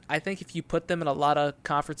 I think if you put them in a lot of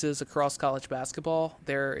conferences across college basketball,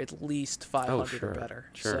 they're at least 500 or better.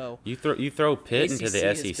 Sure. So you throw Pitt into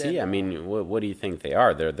the SEC. I mean, what do you think they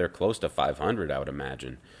are? They're close to 500, I would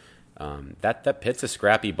imagine. That Pitt's a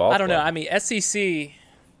scrappy ball. I don't know. I mean, SEC.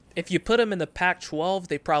 If you put them in the Pac-12,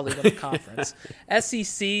 they probably win the conference.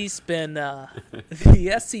 SEC's been the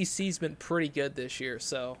SEC's been pretty good this year,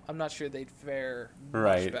 so I'm not sure they'd fare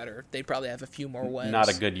much better. They'd probably have a few more wins. Not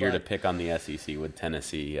a good year to pick on the SEC with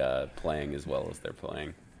Tennessee playing as well as they're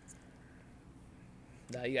playing.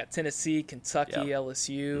 Now you got Tennessee, Kentucky,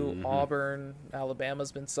 LSU, Auburn,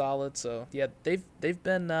 Alabama's been solid. So yeah, they've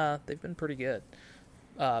been pretty good.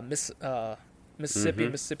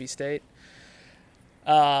 Mississippi State.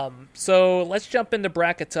 So let's jump into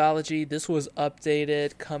bracketology. This was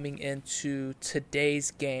updated coming into today's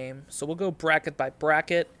game. So we'll go bracket by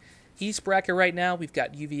bracket. East bracket right now, we've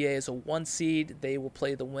got UVA as a 1 seed. They will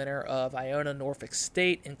play the winner of Iona Norfolk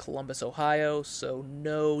State in Columbus, Ohio. So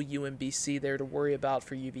no UMBC there to worry about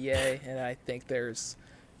for UVA. And I think there's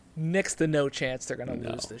next to no chance they're going to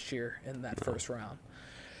lose this year in that first round.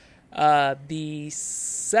 The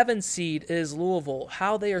 7 seed is Louisville.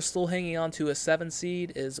 How they are still hanging on to a 7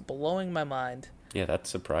 seed is blowing my mind. Yeah, that's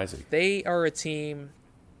surprising. They are a team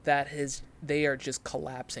they are just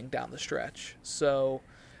collapsing down the stretch. So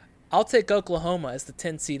I'll take Oklahoma as the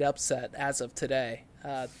 10 seed upset as of today.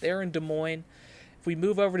 They're in Des Moines. If we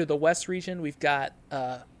move over to the West region, we've got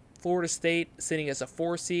Florida State sitting as a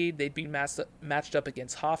 4 seed. They'd be matched up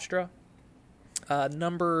against Hofstra.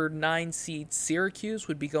 Number 9 seed Syracuse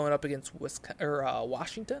would be going up against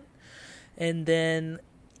Washington. And then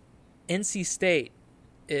NC State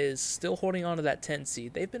is still holding on to that 10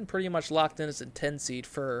 seed. They've been pretty much locked in as a 10 seed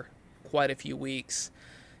for quite a few weeks.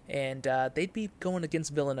 And they'd be going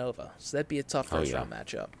against Villanova. So that'd be a tough first round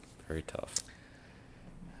matchup. Very tough.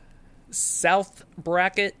 South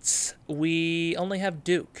brackets, we only have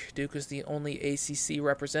Duke. Duke is the only ACC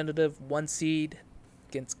representative, 1 seed.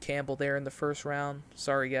 Against Campbell there in the first round.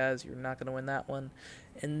 Sorry, guys, you're not going to win that one.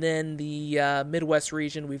 And then the Midwest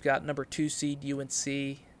region, we've got number 2 seed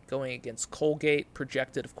UNC going against Colgate,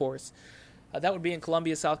 projected, of course. That would be in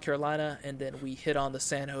Columbia, South Carolina. And then we hit on the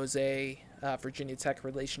San Jose Virginia Tech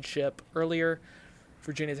relationship earlier.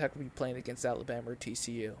 Virginia Tech will be playing against Alabama or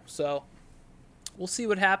TCU. So we'll see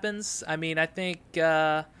what happens. I mean, I think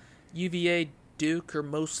UVA, Duke are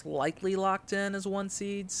most likely locked in as 1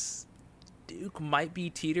 seeds. Duke might be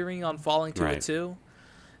teetering on falling to a 2.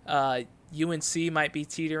 UNC might be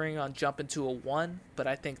teetering on jumping to a 1, but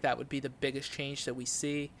I think that would be the biggest change that we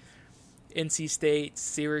see. NC State,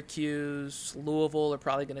 Syracuse, Louisville are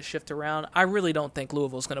probably going to shift around. I really don't think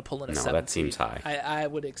Louisville's going to pull in a 7 that seems high. I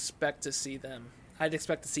would expect to see them. I'd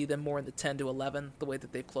expect to see them more in the 10 to 11, the way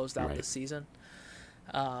that they've closed out this season.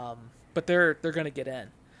 But they're going to get in.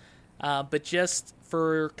 But just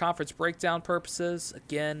for conference breakdown purposes,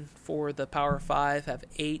 again, for the Power 5 have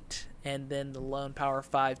 8, and then the lone Power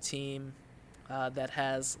 5 team that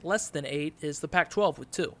has less than 8 is the Pac-12 with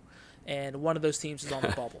 2. And one of those teams is on the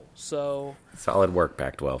bubble. So solid work,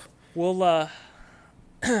 Pac-12.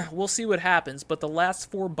 We'll see what happens. But the last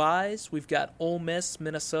 4 byes, we've got Ole Miss,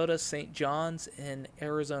 Minnesota, St. John's, and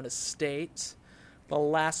Arizona State. The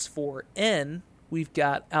last 4 in, we've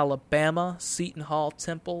got Alabama, Seton Hall,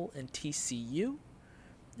 Temple, and TCU.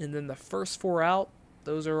 And then the first 4 out,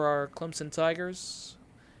 those are our Clemson Tigers,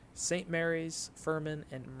 St. Mary's, Furman,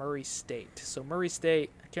 and Murray State. So Murray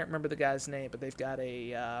State, I can't remember the guy's name, but they've got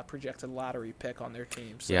a projected lottery pick on their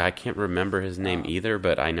team. So, yeah, I can't remember his name either,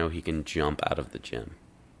 but I know he can jump out of the gym.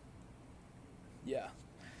 Yeah,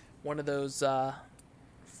 one of those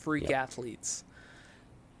freak athletes.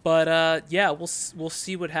 But we'll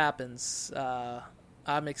see what happens.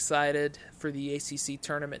 I'm excited for the ACC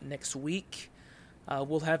tournament next week.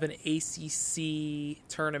 We'll have an ACC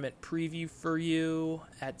tournament preview for you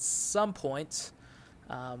at some point,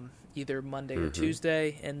 either Monday or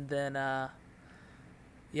Tuesday, and then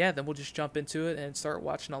then we'll just jump into it and start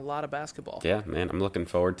watching a lot of basketball. Yeah, man, I'm looking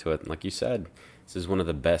forward to it. Like you said, this is one of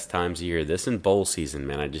the best times of year. This and bowl season,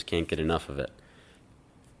 man, I just can't get enough of it.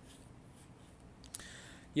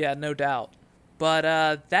 Yeah, no doubt. But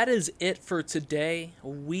that is it for today.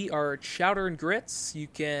 We are Chowder and Grits. You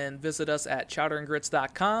can visit us at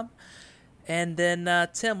chowderandgrits.com. And then,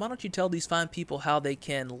 Tim, why don't you tell these fine people how they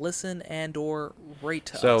can listen and or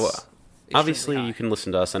rate us? So, obviously, you can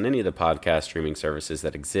listen to us on any of the podcast streaming services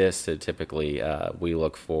that exist. So typically, we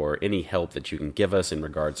look for any help that you can give us in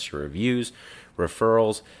regards to reviews,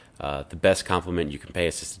 referrals. The best compliment you can pay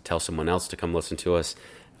us is to tell someone else to come listen to us.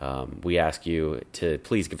 We ask you to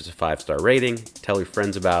please give us a 5-star rating, tell your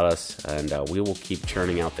friends about us, and we will keep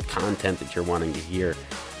churning out the content that you're wanting to hear.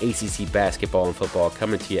 ACC basketball and football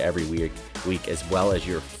coming to you every week, as well as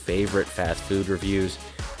your favorite fast food reviews.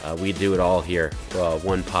 We do it all here.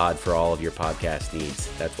 One pod for all of your podcast needs.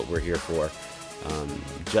 That's what we're here for.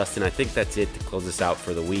 Justin, I think that's it to close us out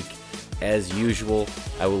for the week. As usual,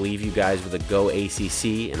 I will leave you guys with a Go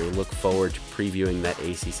ACC, and I look forward to previewing that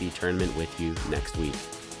ACC tournament with you next week.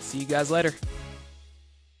 See you guys later.